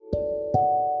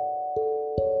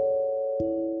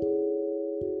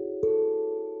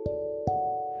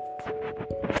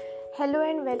Hello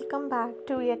and welcome back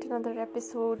to yet another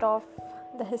episode of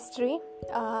The History.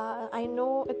 I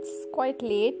know it's quite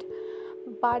late,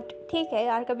 but ठीक है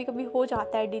यार, कभी कभी हो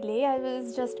जाता है delay. I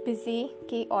was just busy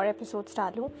कि और episodes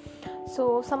डालूँ.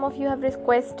 So some of you have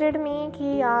requested me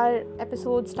कि यार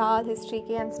episodes डाल history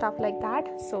के and stuff like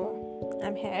that. So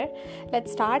I'm here.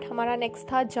 Let's start. हमारा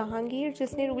next था जहांगीर,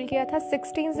 जिसने रूल किया था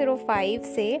 1605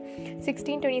 से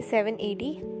 1627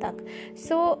 AD तक.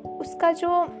 So उसका जो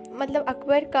मतलब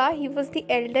अकबर का ही वॉज द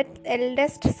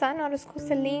एल्डेस्ट सन, और उसको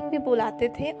सलीम भी बुलाते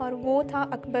थे, और वो था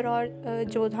अकबर और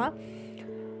जोधा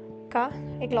का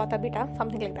इकलौता बेटा,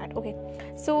 something like that. Okay,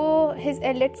 so his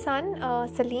eldest son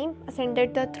Salim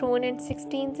ascended the throne in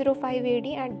 1605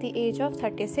 AD at the age of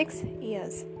 36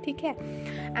 years. ठीक है,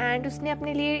 एंड उसने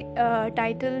अपने लिए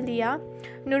टाइटल दिया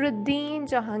नूरुद्दीन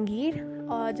जहांगीर,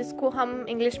 जिसको हम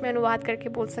इंग्लिश में अनुवाद करके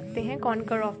बोल सकते हैं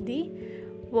conquer of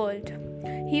the world.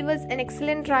 He was an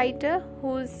excellent writer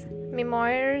whose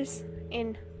memoirs in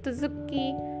Tuzuk-i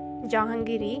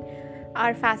Jahangiri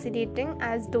are fascinating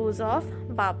as those of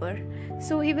Babur.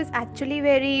 So he was actually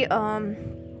very,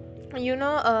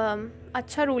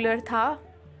 अच्छा ruler था,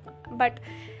 but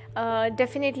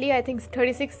definitely I think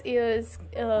 36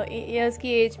 years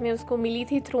की एज में उसको मिली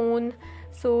थी throne,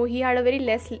 so he had a very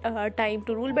less time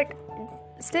to rule, but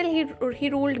still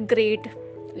he ruled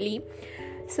greatly.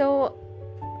 So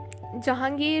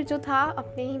Jahangir जो था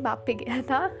अपने ही बाप पे गया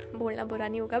था, बोलना बुरा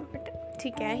नहीं होगा बट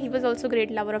ठीक है. He was also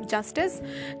great lover of justice.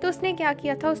 तो उसने क्या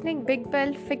किया था, उसने एक बिग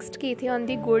बेल फिक्स्ड की थी on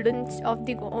the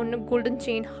golden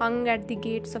chain hung at the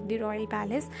gates of the royal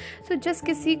palace. सो जिस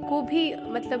किसी को भी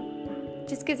मतलब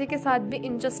जिस किसी के साथ भी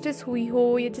इनजस्टिस हुई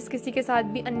हो या जिस किसी के साथ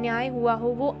भी अन्याय हुआ हो,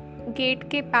 वो गेट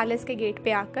के पैलेस के गेट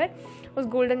पे आकर उस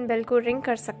गोल्डन बेल को रिंग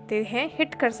कर सकते हैं,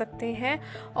 हिट कर सकते हैं,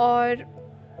 और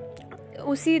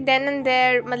उसी देन एंड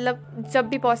देयर मतलब जब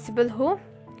भी पॉसिबल हो,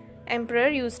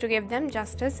 emperor use to give them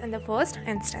justice in the first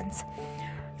instance.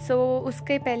 सो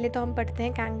उसके पहले तो हम पढ़ते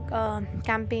हैं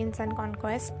कैंपेन्स एंड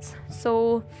कॉन्क्वेस्ट्स.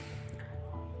 सो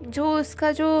जो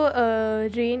उसका जो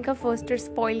रेन का फर्स्ट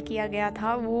स्पॉइल किया गया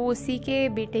था, वो उसी के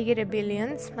बेटे के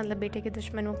रेबेलियंस मतलब बेटे के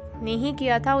दुश्मनों ने ही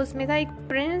किया था. उसमें था एक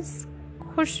Prince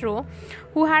Khusro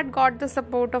who had got the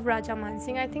support of Raja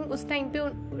Mansingh. I think उस टाइम पे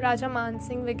राजा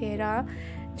मानसिंह वगैरह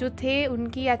जो थे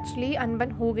उनकी एक्चुअली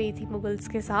अनबन हो गई थी मुगल्स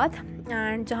के साथ,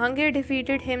 and Jahangir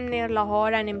defeated him near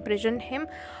Lahore and imprison him.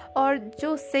 और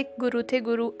जो सिख गुरु थे,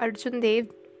 गुरु अर्जुन देव,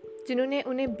 जिन्होंने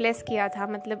उन्हें ब्लेस किया था,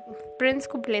 मतलब प्रिंस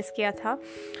को ब्लेस किया था,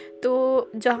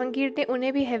 तो जहांगीर ने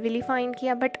उन्हें भी हेविली फाइन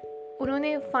किया, बट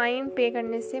उन्होंने फ़ाइन पे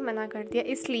करने से मना कर दिया.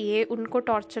 इसलिए उनको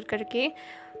टॉर्चर करके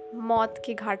मौत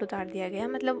के घाट उतार दिया गया.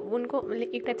 मतलब उनको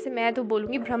एक टाइप से मैं तो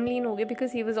बोलूँगी भ्रमलीन हो गए,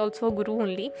 because he was also guru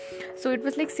only. So it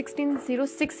was like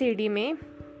 1606 AD में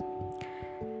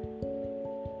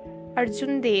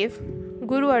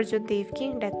गुरु अर्जुन देव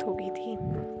की डेथ हो गई थी.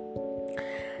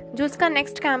 जो उसका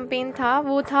नेक्स्ट कैंपेन था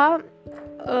वो था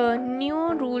new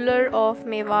ruler of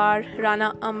Mewar,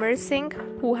 Rana Amar Singh,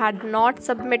 who had not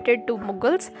submitted to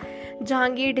Mughals.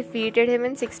 Jahangir defeated him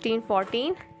in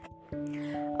 1614.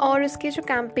 और उसके जो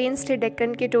कैंपेन्स थे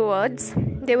डेक्कन के towards,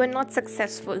 they were not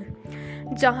successful.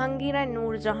 Jahangir and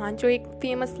Noor Jahan, जो एक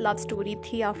फेमस लव स्टोरी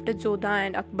थी after Jodha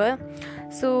and Akbar.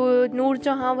 So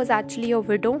Noor Jahan was actually a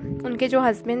window. उनके जो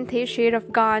हस्बैंड थे Sher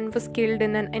Afghan was killed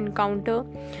in an encounter,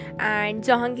 and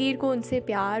Jahangir को उनसे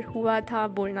प्यार हुआ था,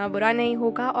 बोलना बुरा नहीं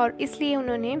होगा, और इसलिए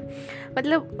उन्होंने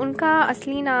मतलब उनका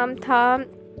असली नाम था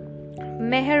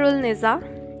मेहरुल निज़ा,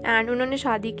 एंड उन्होंने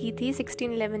शादी की थी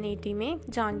 1611 AD में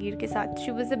जहांगीर के साथ.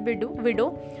 She was a widow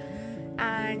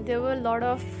and there were lot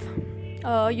of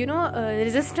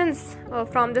resistance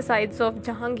from the sides of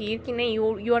Jahangir कि नहीं,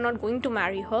 you are not going to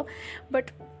marry her.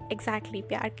 But exactly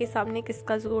प्यार के सामने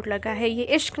किसका जोर लगा है. ये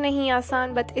इश्क नहीं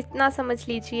आसान, बट इतना समझ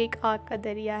लीजिए एक आग का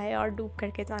दरिया है और डूब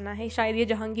करके जाना है. शायद ये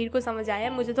जहांगीर को समझ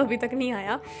आया, मुझे तो अभी तक नहीं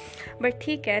आया, बट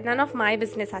ठीक है, none of my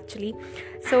business actually.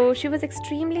 So she was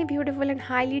extremely beautiful and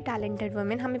highly talented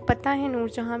women. हमें पता है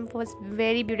नूरजहां वॉज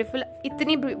वेरी ब्यूटिफुल.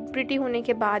 इतनी प्रिटी होने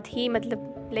के बाद ही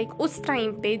मतलब लाइक उस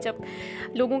टाइम पे जब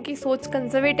लोगों की सोच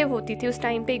कंजर्वेटिव होती थी, उस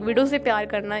टाइम पे एक विडो से प्यार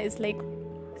करना इज़ लाइक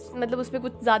मतलब उसमें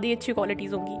कुछ ज़्यादा ही अच्छी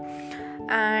क्वालिटीज़ होंगी.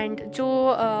 एंड जो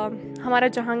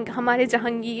हमारे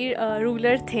जहांगीर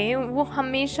रूलर थे, वो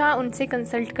हमेशा उनसे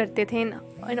कंसल्ट करते थे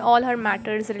in all her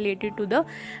matters related to the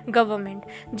government.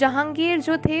 Jahangir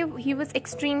जो थे, he was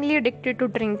extremely addicted to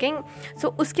drinking.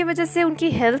 So उसकी वजह से उनकी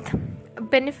हेल्थ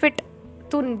बेनिफिट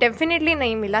तो डेफिनेटली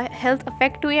नहीं मिला, हेल्थ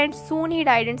अफेक्ट हुई, and soon he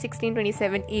died in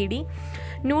 1627 AD.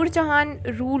 Nur Jahan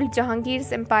ruled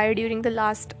Jahangir's empire during the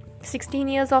last 16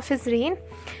 years of his reign,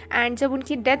 and जब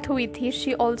उनकी डेथ हुई थी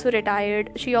she also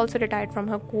retired from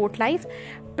her court life.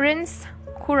 Prince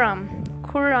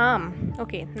Khurram,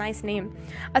 okay, nice name,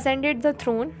 ascended the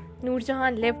throne. Noor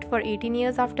Jahan lived for 18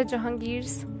 years after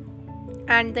Jahangir's,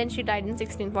 and then she died in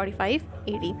 1645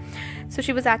 AD. So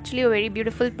she was actually a very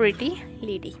beautiful, pretty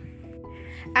lady.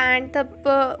 And तब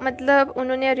मतलब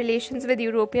उन्होंने relations with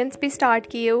Europeans भी start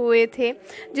किए हुए थे,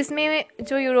 जिसमें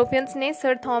जो Europeans ने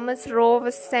sir Thomas row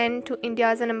was sent to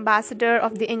India as an ambassador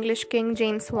of the English king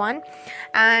James one,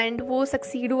 and वो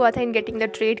सक्सीड हुआ था in getting the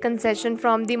trade concession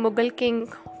from the Mughal king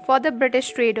for the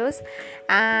British traders.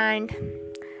 And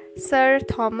sir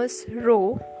Thomas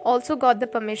Roe also got the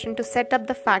permission to set up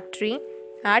the factory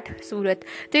eight सूरत.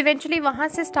 तो eventually वहाँ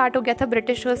से start हो गया था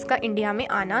Britishers का इंडिया में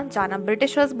आना जाना.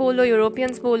 ब्रिटिशर्स बोलो,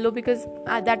 यूरोपियंस बोलो, because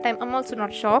at that time I am also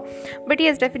not sure, but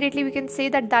yes definitely we can say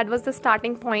that was the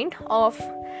starting point of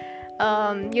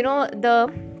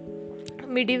the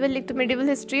medieval. एक तो मिडिवल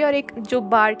हिस्ट्री और एक जो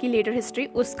बार की लेटर हिस्ट्री,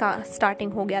 उसका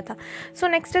स्टार्टिंग हो गया था. So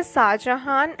next is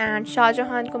Shah Jahan, and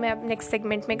Shah Jahan को मैं नेक्स्ट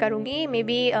सेगमेंट में करूँगी. May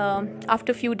be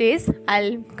after few days I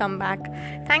will come back.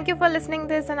 Thank you for listening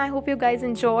this, and I hope you guys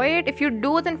enjoy it. If you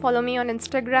do, then follow me on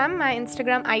Instagram. My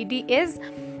Instagram ID is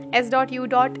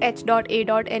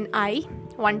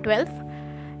s.u.h.a.ni112,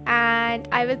 and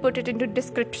I will put it into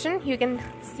description. You can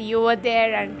see over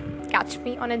there and catch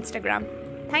me on Instagram.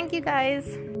 Thank you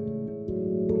guys.